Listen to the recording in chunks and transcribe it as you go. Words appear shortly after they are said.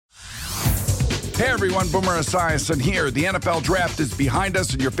Hey everyone, Boomer Esiason here. The NFL Draft is behind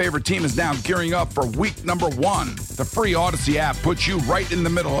us and your favorite team is now gearing up for week number 1. The free Odyssey app puts you right in the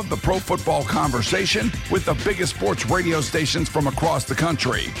middle of the pro football conversation with the biggest sports radio stations from across the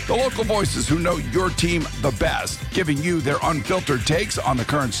country. The local voices who know your team the best, giving you their unfiltered takes on the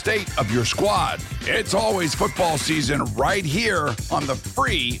current state of your squad. It's always football season right here on the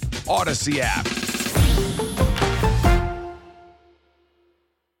free Odyssey app.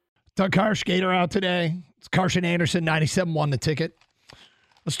 Doug Skater out today. It's Carson Anderson, 97.1 The Ticket.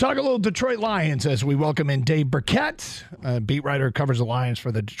 Let's talk a little Detroit Lions as we welcome in Dave Birkett, a beat writer who covers the Lions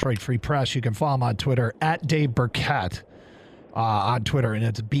for the Detroit Free Press. You can follow him on Twitter at Dave Birkett on Twitter, and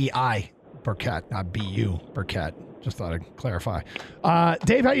it's B-I Birkett, not B-U Birkett. Just thought I'd clarify.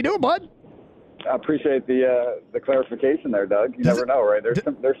 Dave, how you doing, bud? I appreciate the clarification there, Doug. You never know, right?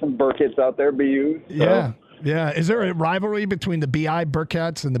 There's some Birketts out there, BUs. So. Yeah. Is there a rivalry between the B.I.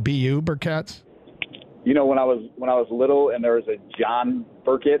 Birketts and the B.U. Birketts? You know, when I was little and there was a John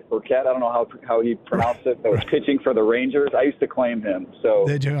Birkett, I don't know how he pronounced it, that was pitching for the Rangers, I used to claim him. So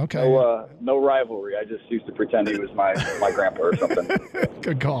did you? Okay. No rivalry. I just used to pretend he was my grandpa or something.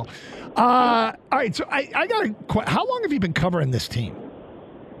 Good call. All right, so I got how long have you been covering this team?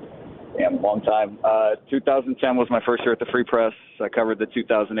 Damn, long time. 2010 was my first year at the Free Press. I covered the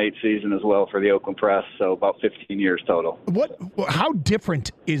 2008 season as well for the Oakland Press, so about 15 years total. How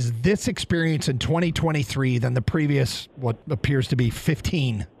different is this experience in 2023 than the previous, what appears to be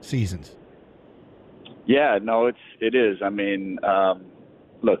 15 seasons? Yeah, no, it is. I mean,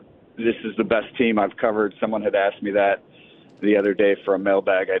 look, this is the best team I've covered. Someone had asked me that the other day for a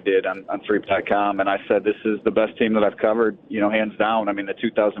mailbag I did on Freep.com, and I said this is the best team that I've covered, hands down. I mean, the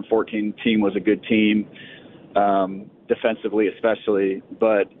 2014 team was a good team, defensively especially,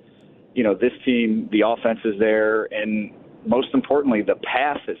 but, this team, the offense is there, and most importantly, the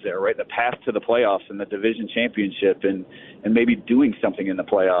path is there, right? The path to the playoffs and the division championship and maybe doing something in the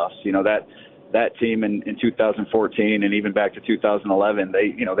playoffs. That team in 2014 and even back to 2011,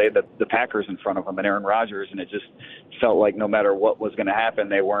 they had the Packers in front of them and Aaron Rodgers, and it just felt like no matter what was going to happen,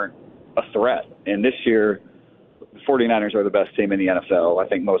 they weren't a threat. And this year, the 49ers are the best team in the NFL. I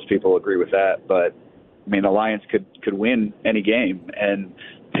think most people agree with that. But, I mean, the Lions could win any game, and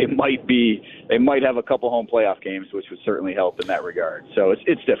they might have a couple home playoff games, which would certainly help in that regard. So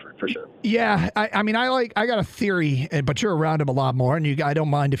it's different for sure. Yeah, I mean, I got a theory, but you're around him a lot more, and I don't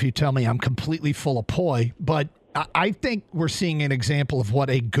mind if you tell me I'm completely full of poi, but I think we're seeing an example of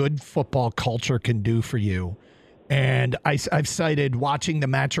what a good football culture can do for you. And I've cited watching the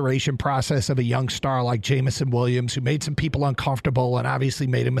maturation process of a young star like Jamison Williams, who made some people uncomfortable and obviously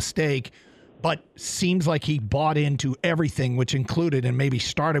made a mistake, but seems like he bought into everything, which included and maybe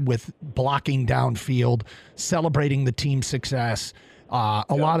started with blocking downfield, celebrating the team's success, a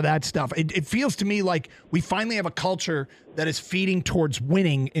lot of that stuff. It feels to me like we finally have a culture that is feeding towards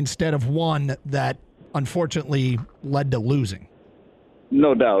winning instead of one that unfortunately led to losing.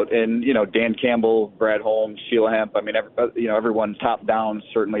 No doubt. And, Dan Campbell, Brad Holmes, Sheila Hemp, I mean, everyone top down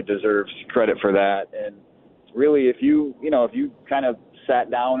certainly deserves credit for that. And really, if you kind of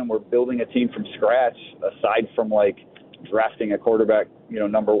sat down and we're building a team from scratch, aside from like drafting a quarterback,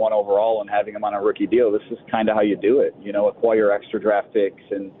 number 1 overall and having him on a rookie deal, this is kind of how you do it. Acquire extra draft picks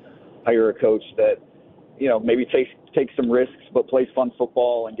and hire a coach that, maybe takes some risks but plays fun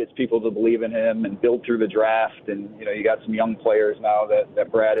football and gets people to believe in him and build through the draft. And, you got some young players now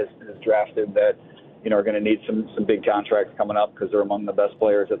that Brad has drafted that, are going to need some big contracts coming up because they're among the best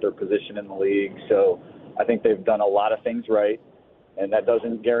players at their position in the league. So I think they've done a lot of things right. And that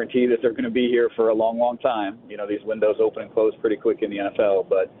doesn't guarantee that they're going to be here for a long, long time. These windows open and close pretty quick in the NFL,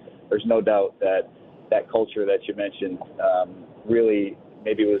 but there's no doubt that culture that you mentioned really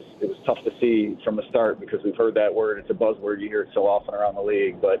maybe it was tough to see from the start because we've heard that word. It's a buzzword. You hear it so often around the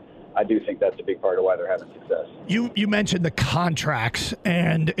league, but I do think that's a big part of why they're having success. You mentioned the contracts,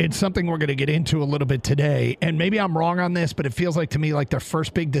 and it's something we're going to get into a little bit today. And maybe I'm wrong on this, but it feels like to me like their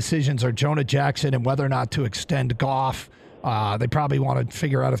first big decisions are Jonah Jackson and whether or not to extend Goff. They probably want to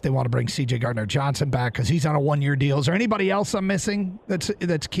figure out if they want to bring C.J. Gardner-Johnson back because he's on a one-year deal. Is there anybody else I'm missing that's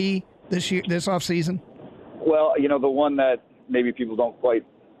key this offseason? Well, the one that maybe people don't quite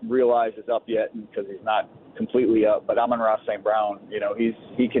realize is up yet because he's not completely up, but Amon-Ra St. Brown,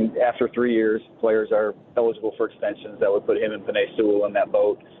 he can, after 3 years, players are eligible for extensions. That would put him and Penei Sewell in that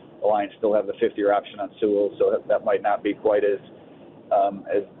boat. The Lions still have the 5th-year option on Sewell, so that might not be quite as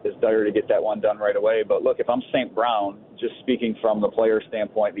dire to get that one done right away. But look, if I'm St. Brown, just speaking from the player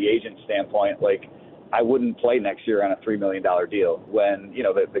standpoint, the agent standpoint, like I wouldn't play next year on a $3 million deal when,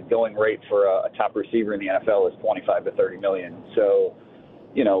 the going rate for a top receiver in the NFL is $25 to $30 million. So,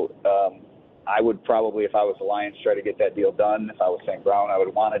 I would probably, if I was the Lions, try to get that deal done. If I was St. Brown, I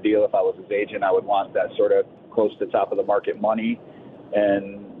would want a deal. If I was his agent, I would want that sort of close to top of the market money.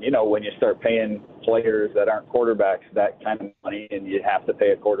 And, when you start paying players that aren't quarterbacks that kind of money, and you have to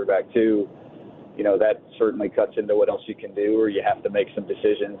pay a quarterback too, that certainly cuts into what else you can do, or you have to make some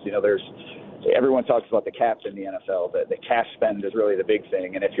decisions. Everyone talks about the cap in the NFL. The cash spend is really the big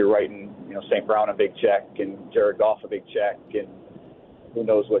thing. And if you're writing, St. Brown a big check and Jared Goff a big check, and who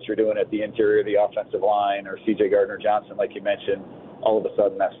knows what you're doing at the interior of the offensive line, or C.J. Gardner-Johnson, like you mentioned, all of a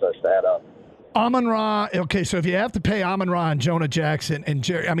sudden that starts to add up. Amon-Ra, okay, so if you have to pay Amon-Ra and Jonah Jackson and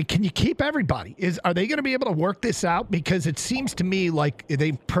Jerry, can you keep everybody? Are they going to be able to work this out? Because it seems to me like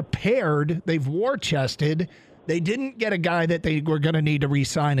they've prepared, they've war-chested. They didn't get a guy that they were going to need to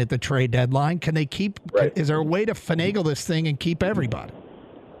re-sign at the trade deadline. Can they keep? Right. Is there a way to finagle this thing and keep everybody?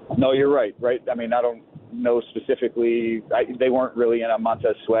 No, you're right. I don't know specifically. They weren't really in on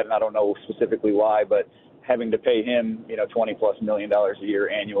Montez Sweat, and I don't know specifically why, but having to pay him, $20+ million a year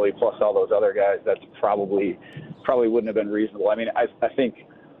annually, plus all those other guys, that's probably wouldn't have been reasonable. I think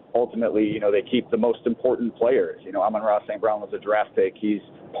ultimately, they keep the most important players. Amon-Ra St. Brown was a draft pick. He's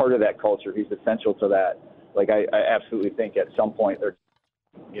part of that culture. He's essential to that. I absolutely think at some point they're,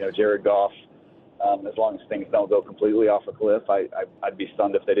 Jared Goff, as long as things don't go completely off a cliff, I'd be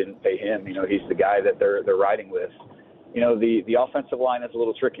stunned if they didn't pay him. He's the guy that they're riding with. The offensive line is a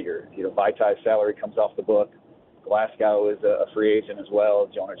little trickier. Vaitai's salary comes off the book. Glasgow is a free agent as well.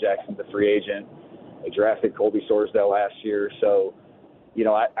 Jonah Jackson's a free agent. They drafted Colby Sorsdale last year. So,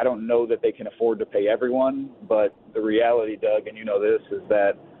 I don't know that they can afford to pay everyone. But the reality, Doug, and this, is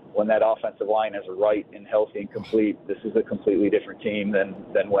that when that offensive line is right and healthy and complete, this is a completely different team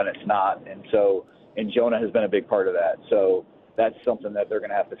than when it's not. And Jonah has been a big part of that. So that's something that they're going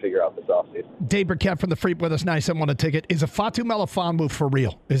to have to figure out this offseason. Dave Birkett from the Freep with us. Nice. Someone a ticket. Is a Fatu Melifonwu for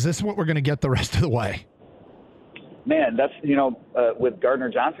real? Is this what we're going to get the rest of the way? Man, that's, with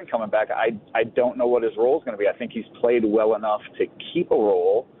Gardner-Johnson coming back, I don't know what his role is going to be. I think he's played well enough to keep a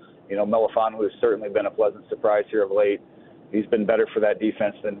role. Melifonwu has certainly been a pleasant surprise here of late. He's been better for that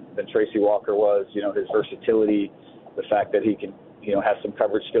defense than Tracy Walker was. His versatility, the fact that he can, have some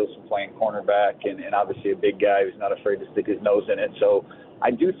coverage skills from playing cornerback, and obviously a big guy who's not afraid to stick his nose in it. So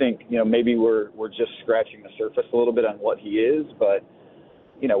I do think, maybe we're just scratching the surface a little bit on what he is. But,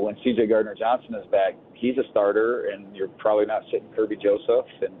 when C.J. Gardner-Johnson is back, he's a starter, and you're probably not sitting Kirby Joseph,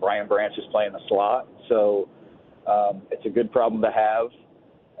 and Brian Branch is playing the slot. So it's a good problem to have.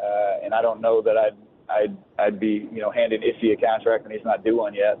 And I don't know that I'd be, handing Iffy a contract, and he's not due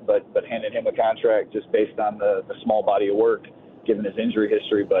one yet, but handing him a contract just based on the small body of work, given his injury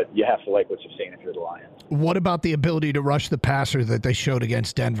history. But you have to like what you've seen if you're the Lions. What about the ability to rush the passer that they showed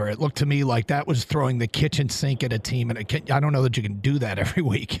against Denver? It looked to me like that was throwing the kitchen sink at a team, and I don't know that you can do that every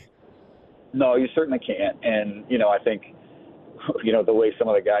week. No, you certainly can't. And, I think, the way some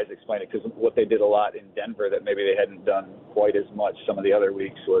of the guys explained it, because what they did a lot in Denver that maybe they hadn't done quite as much some of the other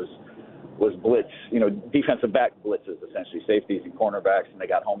weeks was blitz, defensive back blitzes, essentially safeties and cornerbacks, and they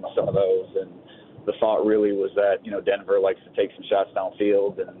got home with some of those. And the thought really was that, Denver likes to take some shots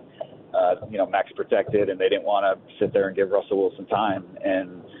downfield and, max protected, and they didn't want to sit there and give Russell Wilson time.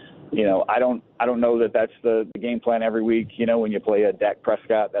 And, I don't know that that's the game plan every week. When you play a Dak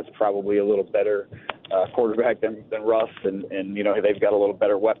Prescott, that's probably a little better quarterback than Russ, and they've got a little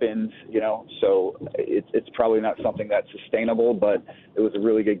better weapons, so it's probably not something that's sustainable, but it was a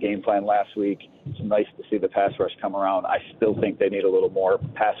really good game plan last week. It's nice to see the pass rush come around. I still think they need a little more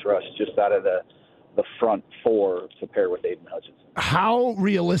pass rush just out of the front four to pair with Aiden Hutchinson. How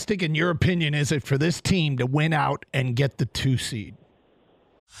realistic, in your opinion, is it for this team to win out and get the 2 seed?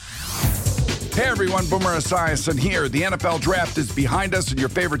 Hey everyone, Boomer Esiason here. The NFL Draft is behind us, and your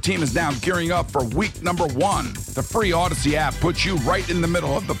favorite team is now gearing up for week number 1. The free Odyssey app puts you right in the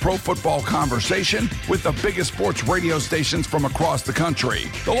middle of the pro football conversation with the biggest sports radio stations from across the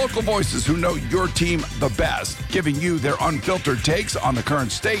country. The local voices who know your team the best, giving you their unfiltered takes on the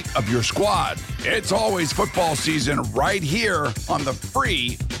current state of your squad. It's always football season right here on the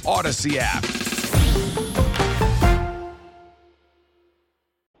free Odyssey app.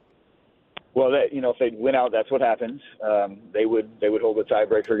 Well, if they win out, that's what happens. They would hold a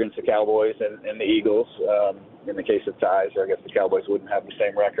tiebreaker against the Cowboys and the Eagles. In the case of ties, or I guess the Cowboys wouldn't have the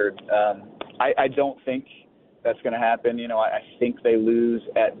same record. I don't think that's going to happen. I think they lose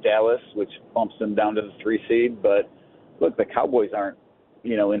at Dallas, which bumps them down to the 3 seed. But look, the Cowboys aren't,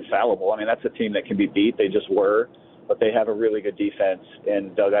 infallible. That's a team that can be beat. They just were, but they have a really good defense.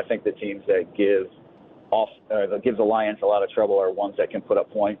 And Doug, I think the teams that give the Lions a lot of trouble are ones that can put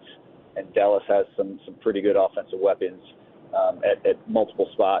up points. And Dallas has some pretty good offensive weapons. at multiple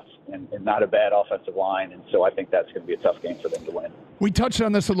spots and not a bad offensive line. And so I think that's going to be a tough game for them to win. We touched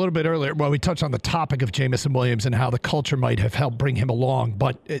on this a little bit earlier. Well, we touched on the topic of Jameson Williams and how the culture might have helped bring him along.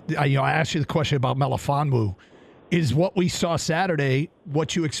 But, I asked you the question about Melifonwu. Is what we saw Saturday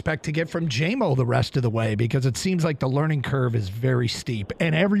what you expect to get from JMO the rest of the way? Because it seems like the learning curve is very steep.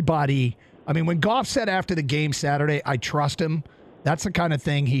 And everybody, when Goff said after the game Saturday, I trust him, that's the kind of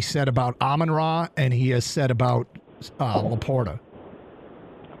thing he said about Amon-Ra and he has said about Laporta.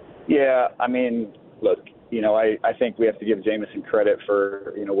 Yeah, look, I think we have to give Jameson credit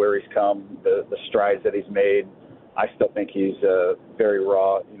for, where he's come, the strides that he's made. I still think he's very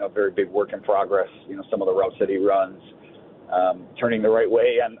raw, very big work in progress. Some of the routes that he runs, turning the right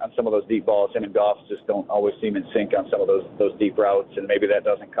way on some of those deep balls. Him and Goff just don't always seem in sync on some of those deep routes, and maybe that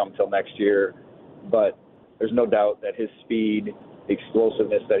doesn't come till next year. But there's no doubt that his speed, the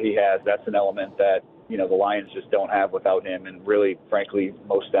explosiveness that he has, that's an element that, the Lions just don't have without him. And really, frankly,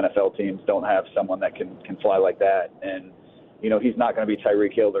 most NFL teams don't have someone that can fly like that. And, he's not going to be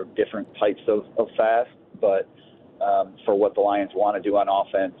Tyreek Hill. They're different types of fast, but for what the Lions want to do on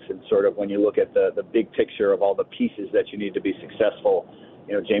offense and sort of when you look at the big picture of all the pieces that you need to be successful,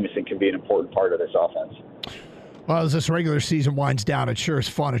 Jameson can be an important part of this offense. Well, as this regular season winds down, it sure is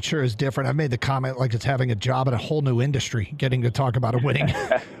fun. It sure is different. I've made the comment like it's having a job in a whole new industry, getting to talk about a winning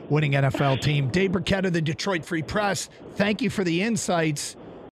NFL team. Dave Birkett of the Detroit Free Press, thank you for the insights.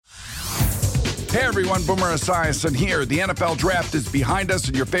 Hey everyone, Boomer Esiason here. The NFL Draft is behind us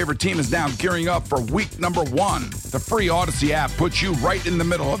and your favorite team is now gearing up for week number 1. The free Odyssey app puts you right in the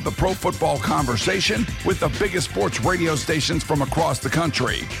middle of the pro football conversation with the biggest sports radio stations from across the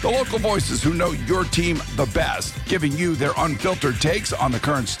country. The local voices who know your team the best, giving you their unfiltered takes on the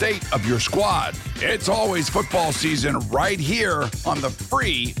current state of your squad. It's always football season right here on the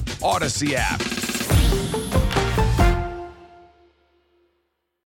free Odyssey app.